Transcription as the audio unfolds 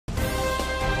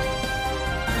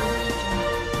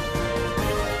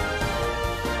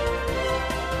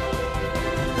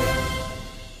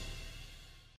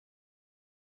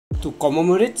to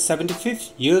commemorate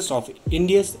 75 years of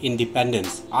India's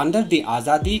independence under the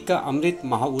Azadi Ka Amrit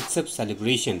Mahotsav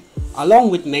celebration,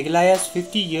 along with Meghalaya's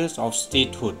 50 years of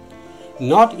statehood.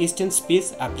 Northeastern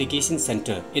Space Application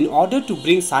Center, in order to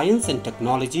bring science and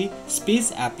technology,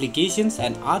 space applications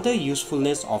and other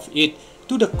usefulness of it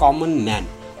to the common man,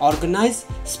 organized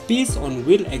Space on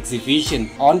Wheel exhibition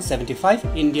on 75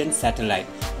 Indian satellite,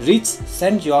 reached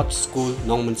St. George School,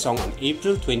 Nongmonsong on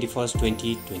April 21,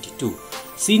 2022.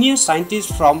 Senior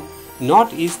scientist from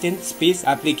Northeastern Space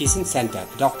Application Center,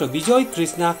 Dr. Vijay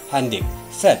Krishna Handik,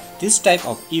 said this type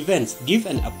of events give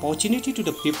an opportunity to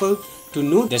the people to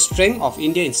know the strength of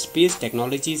India in space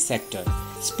technology sector.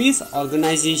 Space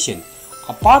organization,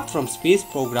 apart from space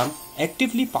program,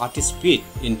 actively participate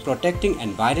in protecting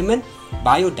environment,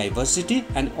 biodiversity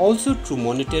and also through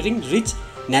monitoring rich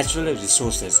natural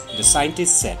resources, the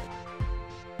scientist said.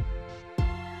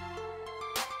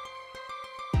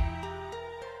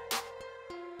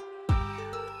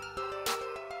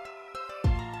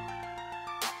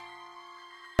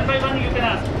 One by one you can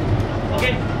ask.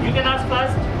 Okay, you can ask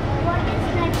first. What is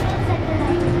natural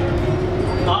satellite?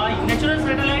 Natural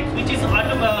satellite which is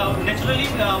naturally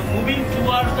moving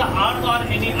towards the Earth or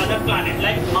any other planet,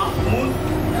 like Moon.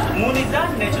 Moon is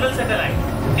a natural satellite,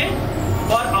 okay,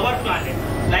 for our planet.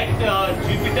 Like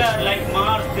Jupiter, like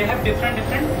Mars, they have different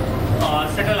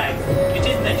satellites, which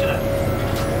is natural.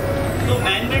 So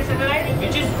man-made satellite,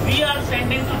 which is we are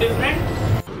sending to different.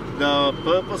 The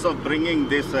purpose of bringing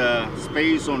this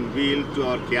space on wheel to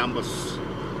our campus,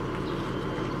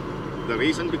 the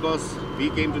reason because we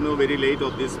came to know very late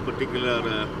of this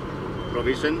particular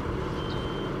provision,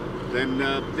 then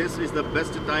this is the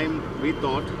best time we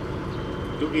thought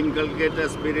to inculcate a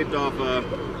spirit of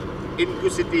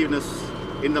inquisitiveness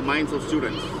in the minds of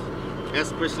students,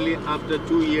 especially after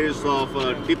 2 years of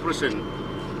depression.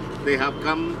 They have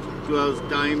come to a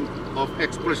time of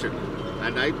expression,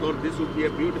 and I thought this would be a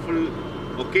beautiful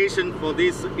occasion for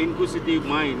these inquisitive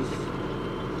minds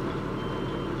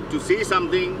to see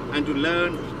something and to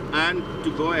learn and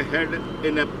to go ahead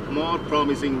in a more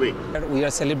promising way. We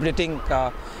are celebrating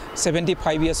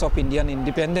 75 years of Indian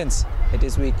independence. It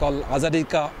is we call Azadi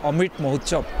Ka Amrit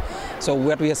Mahotsav. So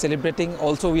what we are celebrating,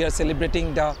 also we are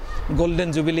celebrating the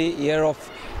golden jubilee year of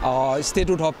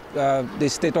statehood of the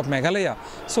state of Meghalaya.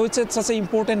 So it's such an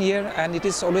important year, and it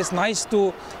is always nice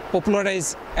to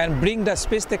popularize and bring the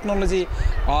space technology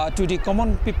to the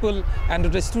common people and to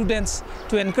the students,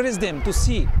 to encourage them to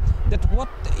see that what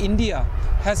India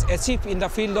has achieved in the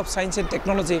field of science and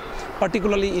technology,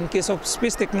 particularly in case of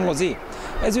space technology.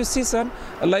 As you see, sir,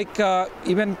 like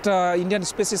Indian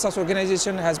Space Research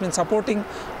Organization has been supporting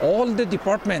all the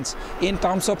departments in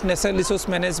terms of natural resource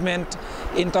management,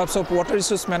 in terms of water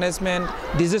resource management,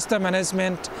 disaster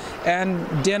management, and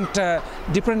then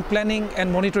different planning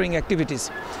and monitoring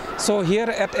activities. So here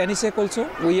at NESEC also,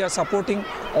 we are supporting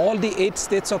all the 8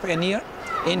 states of NER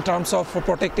in terms of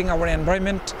protecting our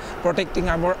environment, protecting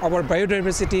our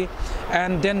biodiversity,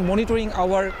 and then monitoring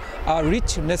our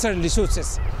rich natural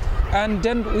resources. And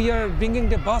then we are bringing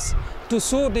the bus to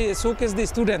showcase the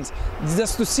students,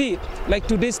 just to see, like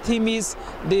today's theme is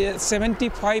the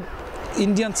 75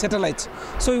 Indian satellites.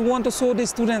 So we want to show the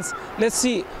students, let's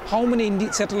see how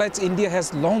many satellites India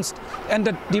has launched and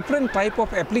the different type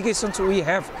of applications we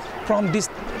have from this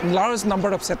large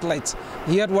number of satellites.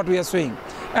 Here what we are showing.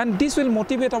 And this will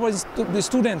motivate our the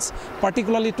students,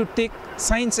 particularly to take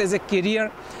science as a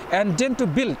career and then to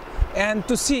build and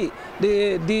to see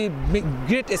the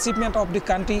great achievement of the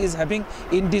country is having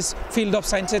in this field of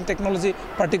science and technology,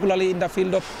 particularly in the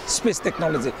field of space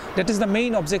technology. That is the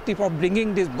main objective of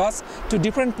bringing this bus to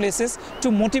different places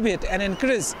to motivate and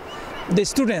encourage the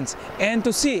students and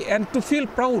to see and to feel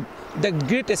proud the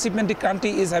great achievement the country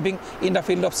is having in the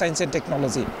field of science and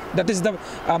technology. That is the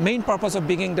main purpose of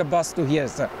bringing the bus to here,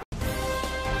 sir.